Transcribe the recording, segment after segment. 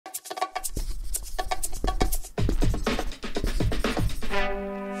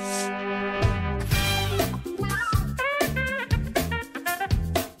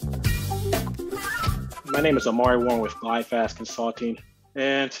My name is Amari Warren with GlideFast Consulting,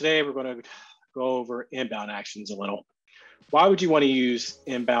 and today we're going to go over inbound actions a little. Why would you want to use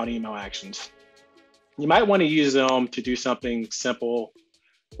inbound email actions? You might want to use them to do something simple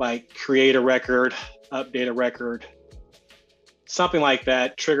like create a record, update a record, something like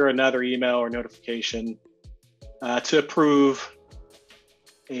that, trigger another email or notification to approve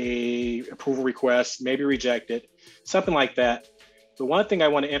a approval request, maybe reject it, something like that. The one thing I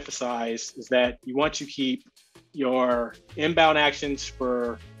want to emphasize is that you want to keep your inbound actions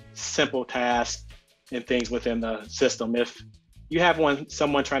for simple tasks and things within the system. If you have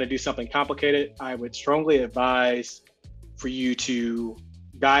someone trying to do something complicated, I would strongly advise for you to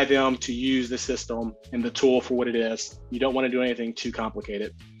guide them to use the system and the tool for what it is. You don't want to do anything too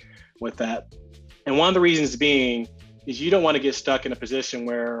complicated with that. And one of the reasons being is you don't want to get stuck in a position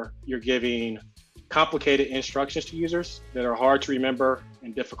where you're giving complicated instructions to users that are hard to remember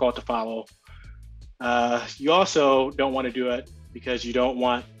and difficult to follow. You also don't want to do it because you don't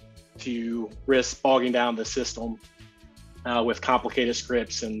want to risk bogging down the system with complicated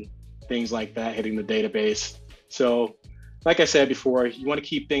scripts and things like that hitting the database. So like I said before, you want to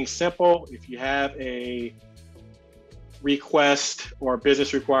keep things simple. If you have a request or a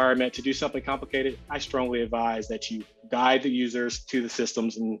business requirement to do something complicated, I strongly advise that you guide the users to the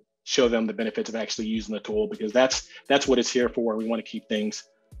systems and show them the benefits of actually using the tool, because that's what it's here for. We want to keep things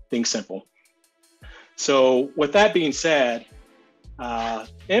simple. So with that being said,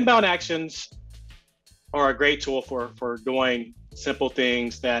 inbound actions are a great tool for doing simple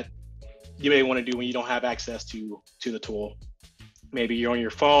things that you may want to do when you don't have access to the tool. Maybe you're on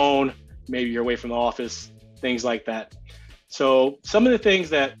your phone, maybe you're away from the office, things like that. So some of the things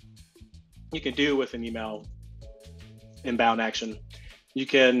that you can do with an email inbound action: you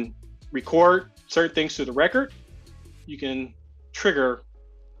can record certain things to the record. You can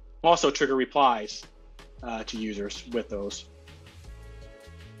also trigger replies to users with those.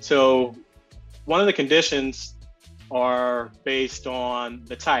 So one of the conditions are based on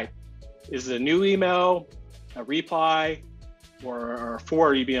the type. Is it a new email, a reply, or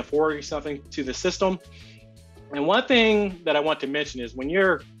forwarding something to the system? And one thing that I want to mention is when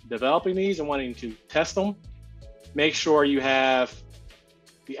you're developing these and wanting to test them, make sure you have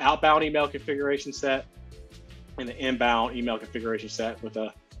the outbound email configuration set and the inbound email configuration set with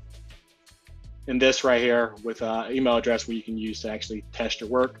this right here with an email address where you can use to actually test your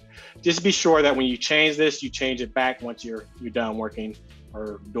work. Just be sure that when you change this, you change it back once you're done working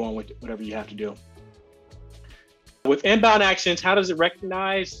or doing whatever you have to do. With inbound actions, how does it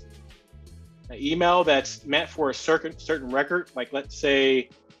recognize an email that's meant for a certain record? Like let's say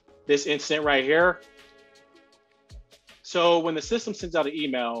this incident right here. So when the system sends out an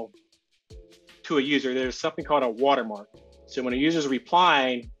email to a user, there's something called a watermark. So when a user is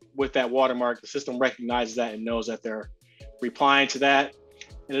replying with that watermark, the system recognizes that and knows that they're replying to that.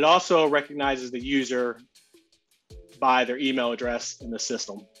 And it also recognizes the user by their email address in the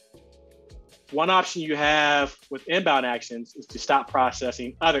system. One option you have with inbound actions is to stop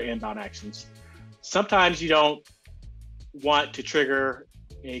processing other inbound actions. Sometimes you don't want to trigger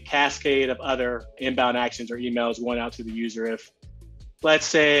a cascade of other inbound actions or emails going out to the user. If, let's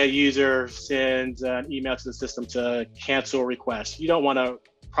say, a user sends an email to the system to cancel a request, you don't want to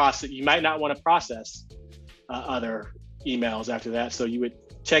process. You might not want to process other emails after that. So you would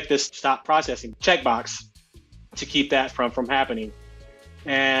check this stop processing checkbox to keep that from happening.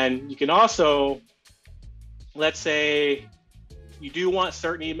 And you can also, let's say you do want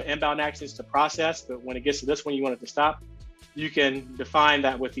certain inbound actions to process, but when it gets to this one, you want it to stop. You can define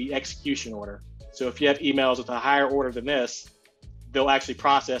that with the execution order. So if you have emails with a higher order than this, they'll actually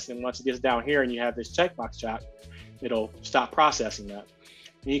process. And once it gets down here and you have this checkbox checked, it'll stop processing that.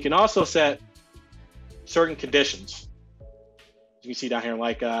 And you can also set certain conditions. You can see down here,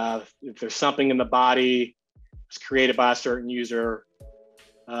 like if there's something in the body, it's created by a certain user,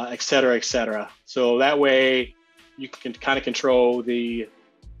 et cetera, et cetera. So that way you can kind of control the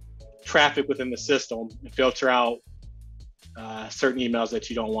traffic within the system and filter out certain emails that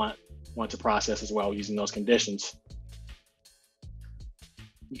you don't want to process as well using those conditions.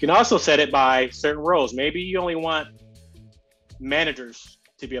 You can also set it by certain roles. Maybe you only want managers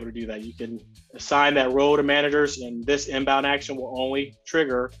to be able to do that. You can assign that role to managers, and this inbound action will only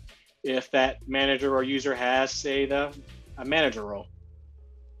trigger if that manager or user has, say, a manager role.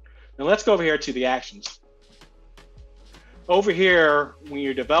 Now let's go over here to the actions. Over here, when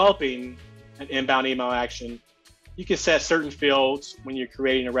you're developing an inbound email action, you can set certain fields when you're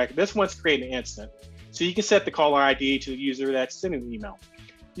creating a record. This one's creating an incident. So you can set the caller ID to the user that's sending the email.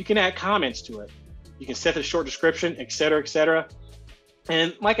 You can add comments to it. You can set the short description, et cetera, et cetera.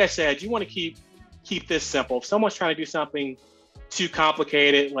 And like I said, you want to keep keep this simple. If someone's trying to do something too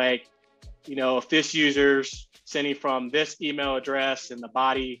complicated, like, if this user's sending from this email address and the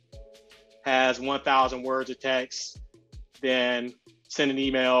body has 1,000 words of text, then send an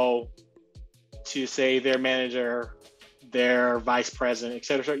email to, say, their manager, their vice president, et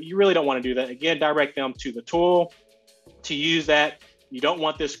cetera. So you really don't want to do that. Again, direct them to the tool to use that. You don't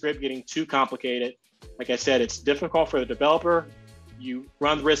want this script getting too complicated. Like I said, it's difficult for the developer. You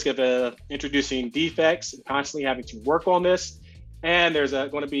run the risk of introducing defects and constantly having to work on this. And there's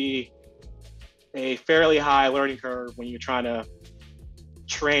going to be a fairly high learning curve when you're trying to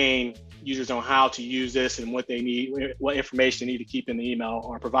train users on how to use this and what they need, what information they need to keep in the email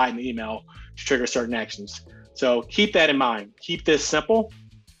or provide in the email to trigger certain actions. So keep that in mind. Keep this simple.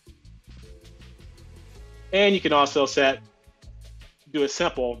 And you can also do it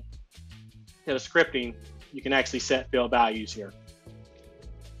simple. Instead of scripting, you can actually set field values here.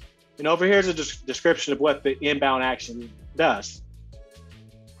 And over here is a description of what the inbound action does.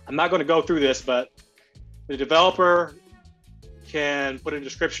 I'm not going to go through this, but the developer can put a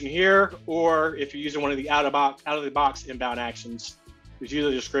description here, or if you're using one of the out of the box inbound actions, there's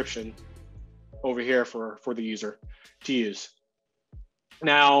usually a description over here for the user to use.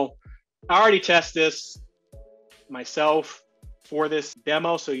 Now, I already tested this myself for this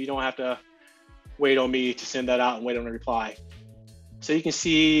demo, so you don't have to wait on me to send that out and wait on a reply. So you can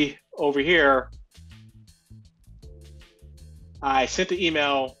see over here, I sent the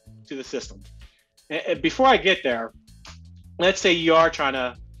email to the system. And before I get there, let's say you are trying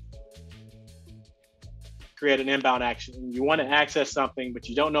to create an inbound action and you want to access something, but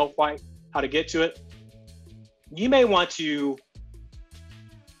you don't know quite how to get to it. You may want to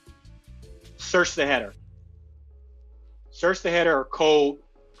search the header. Search the header or code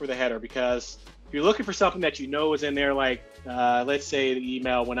for the header, because if you're looking for something that you know is in there, like let's say the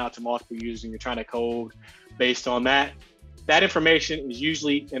email went out to multiple users and you're trying to code based on that, that information is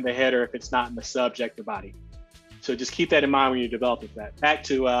usually in the header if it's not in the subject or body. So just keep that in mind when you're developing that. Back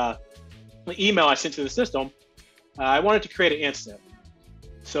to the email I sent to the system, I wanted to create an instance.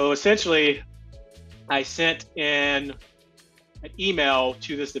 So essentially, I sent in an email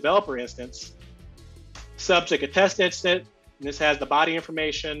to this developer instance, subject a test instance, and this has the body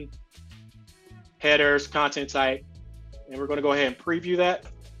information, headers, content type, and we're going to go ahead and preview that.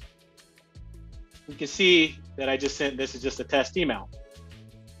 You can see that I just sent, this is just a test email.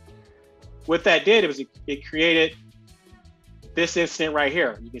 What that did was it created this instant right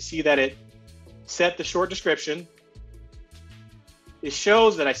here. You can see that it set the short description. It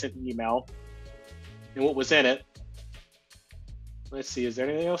shows that I sent the email and what was in it. Let's see, is there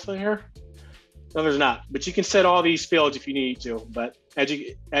anything else in here? No, there's not, but you can set all these fields if you need to. But as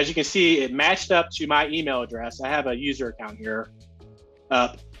you can see, it matched up to my email address. I have a user account here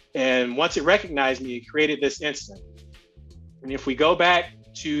up, and once it recognized me, it created this instant. And if we go back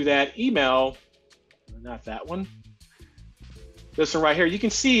to that email, not that one, this one right here, you can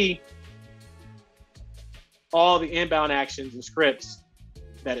see all the inbound actions and scripts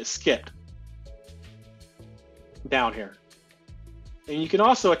that it skipped down here. And you can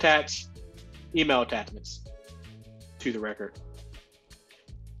also attach email attachments to the record.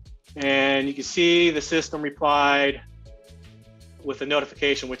 And you can see the system replied with a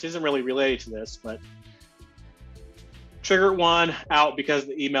notification, which isn't really related to this, but triggered one out because of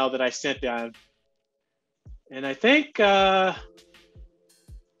the email that I sent down. And I think that's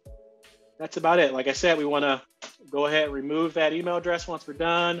about it. Like I said, we want to go ahead and remove that email address once we're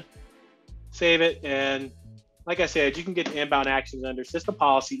done, save it. And like I said, you can get the inbound actions under system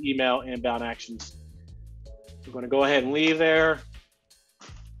policy, email, inbound actions. We're going to go ahead and leave there.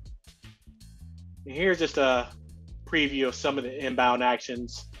 And here's just a preview of some of the inbound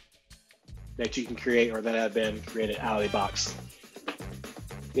actions that you can create or that have been created out of the box.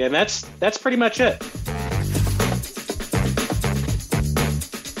 Yeah, and that's pretty much it.